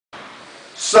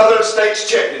Southern States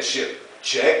Championship,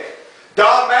 check.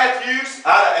 Don Matthews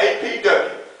out of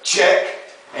APW, check.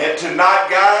 And tonight,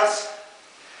 guys,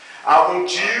 I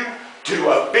want you to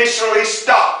officially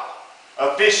stop,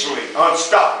 officially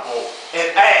unstoppable,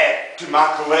 and add to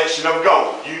my collection of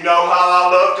gold. You know how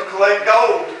I love to collect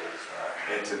gold.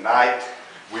 And tonight,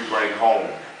 we bring home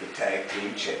the Tag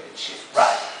Team Championship.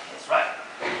 Right, that's right.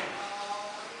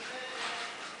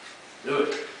 Do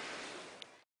it.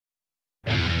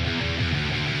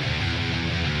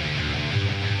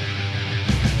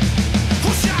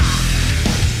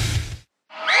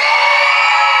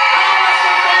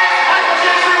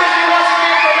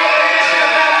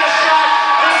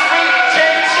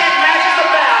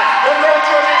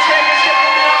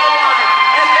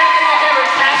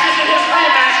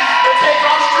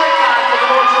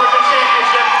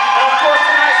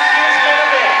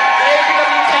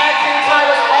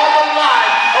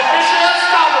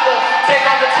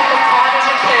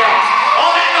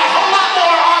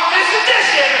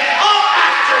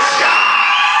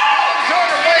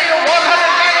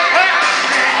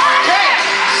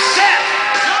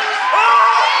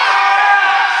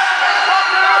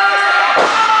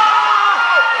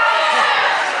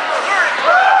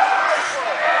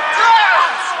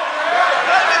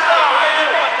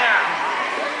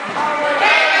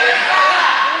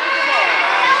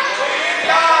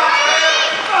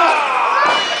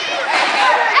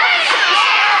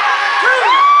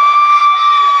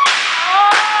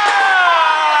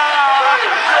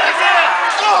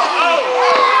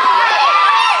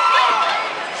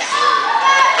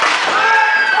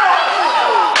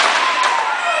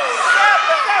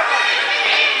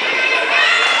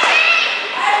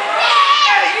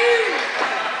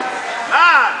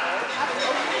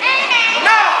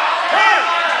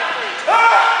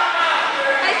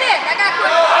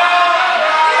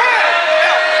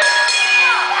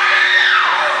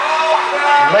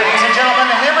 Ladies and gentlemen,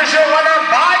 here is your winner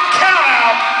by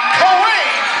countout,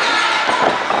 Kareem.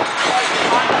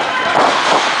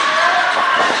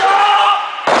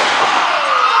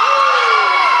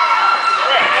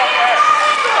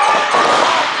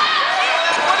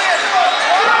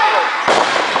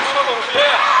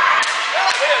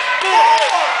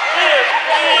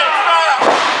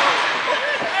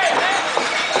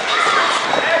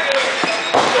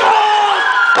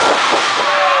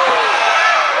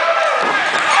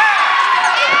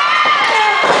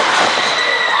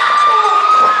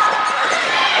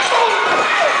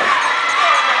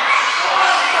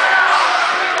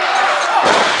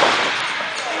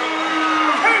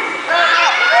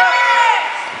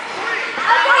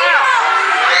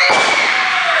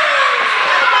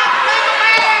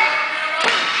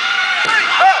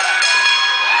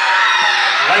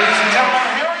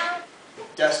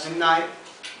 Dustin Knight,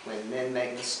 when men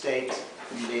make mistakes,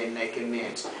 men make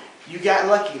amends. You got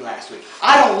lucky last week.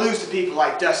 I don't lose to people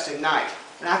like Dustin Knight,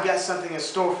 and I've got something in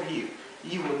store for you.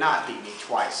 You will not beat me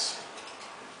twice.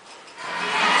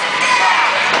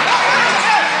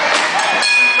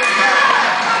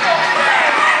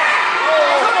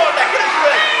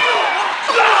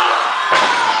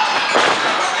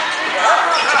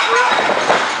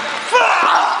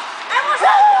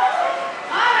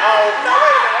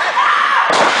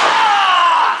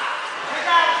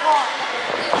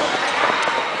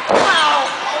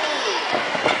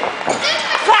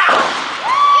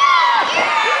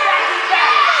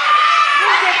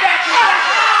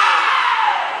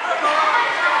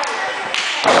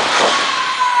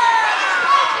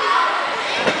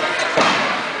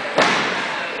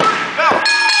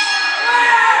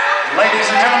 Ladies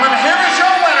and gentlemen, here is your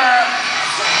winner.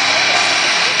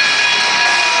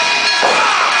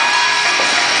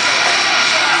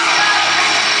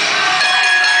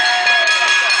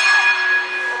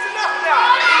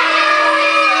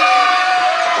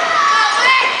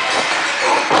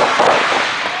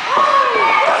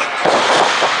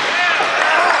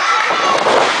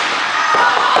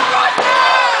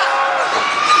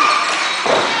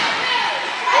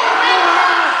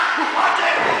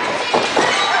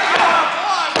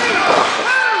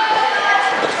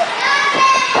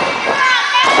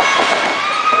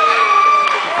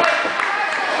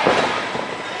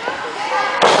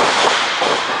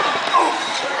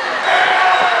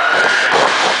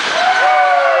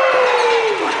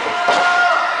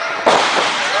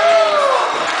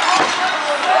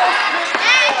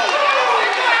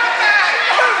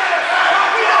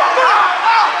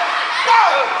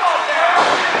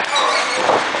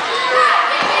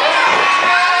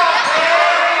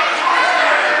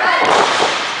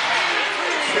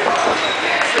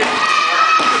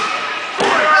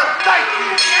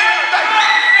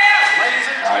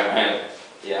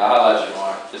 Yeah, I'll let you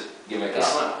more. Just give me a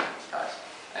Yes, call. sir. Guys,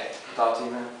 hey, talk to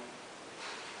you, man.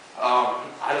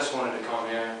 I just wanted to come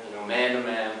here, man to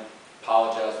man,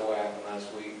 apologize for what happened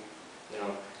last week.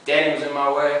 Danny was in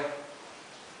my way,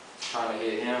 trying to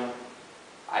hit him.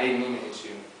 I didn't mean to hit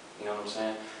you, you know what I'm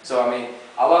saying? So,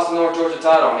 I lost the North Georgia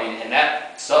title, and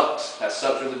that sucks. That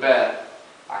sucks really bad.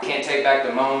 I can't take back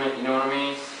the moment, you know what I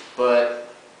mean?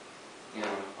 But,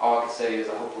 all I can say is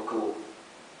I hope we're cool.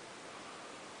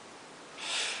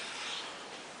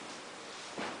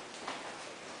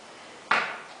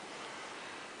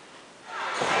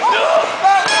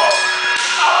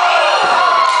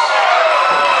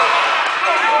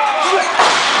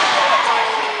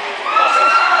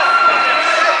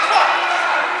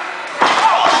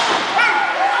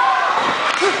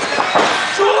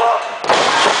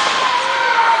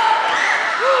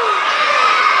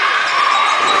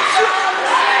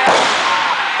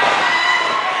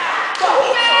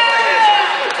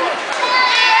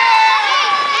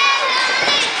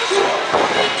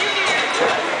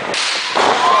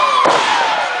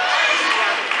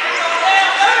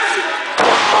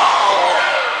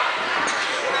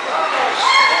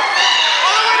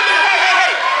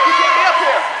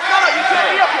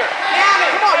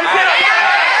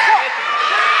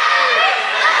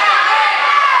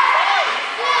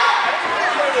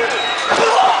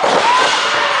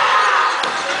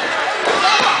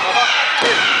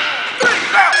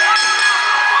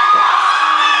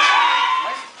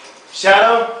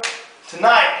 Shadow,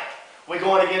 tonight we're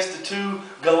going against the two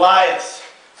Goliaths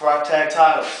for our tag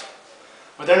titles.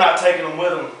 But they're not taking them with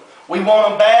them. We want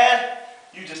them bad,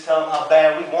 you just tell them how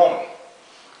bad we want them.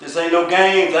 This ain't no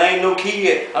games, I ain't no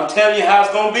kid. I'm telling you how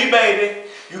it's gonna be, baby.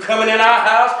 You coming in our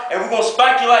house and we're gonna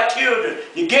spike you like children.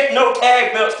 You get no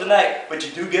tag belts tonight, but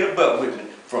you do get a belt whipping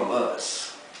from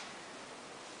us.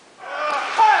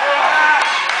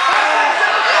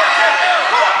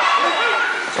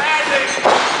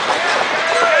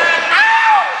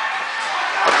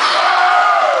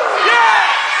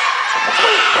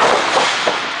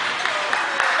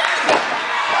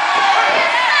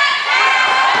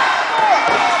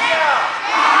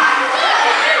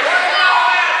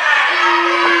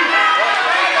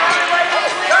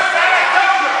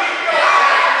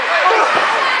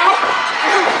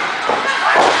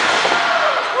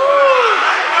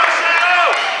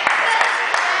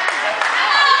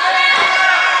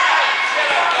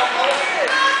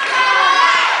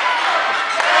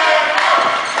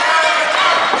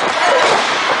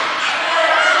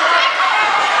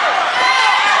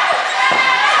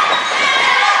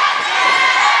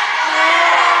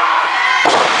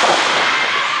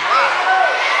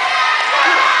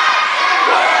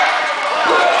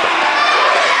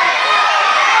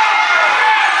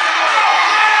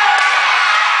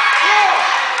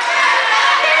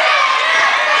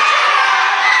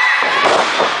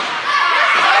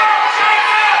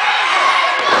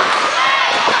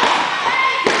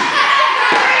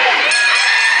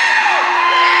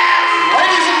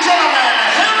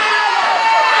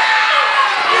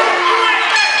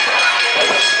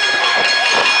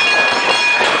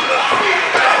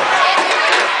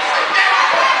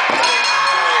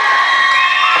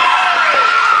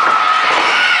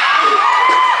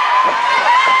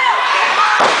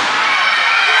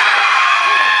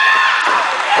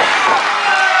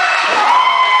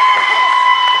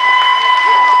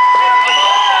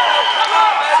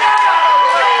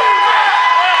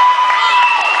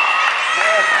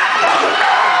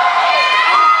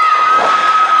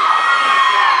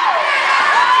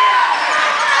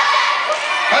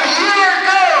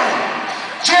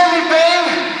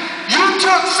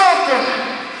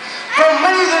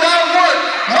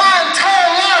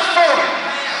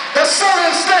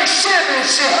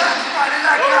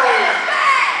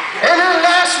 And then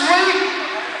last week,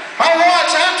 I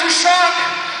watched Aftershock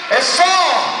and saw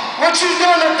what you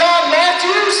done to Don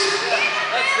Matthews.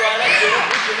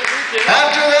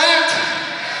 After that,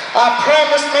 I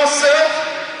promised myself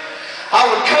I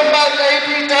would come back to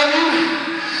APW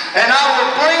and I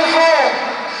would bring home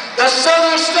the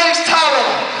Southern States title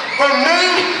for me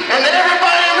and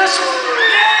everybody in this room.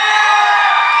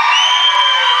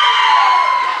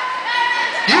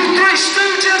 You three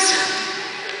stooges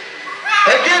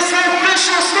against the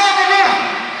official Unstoppable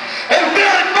and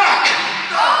build it back.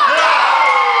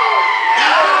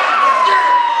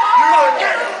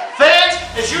 Fans,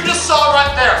 as you just saw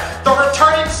right there, the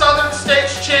returning Southern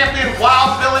States champion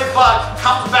Wild Billy Buck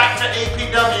comes back to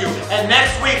APW, and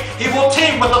next week he will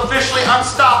team with officially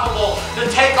Unstoppable to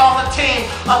take on the team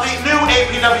of the new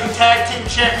APW Tag Team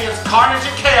Champions Carnage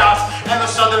and Chaos and the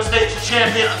Southern States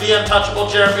champion, the Untouchable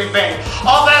Jeremy Bain.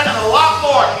 All that and a lot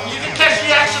more you can catch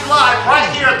the action live right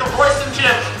here at the Royston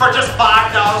Gym for just $5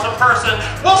 a person.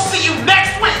 We'll see you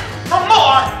next week for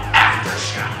more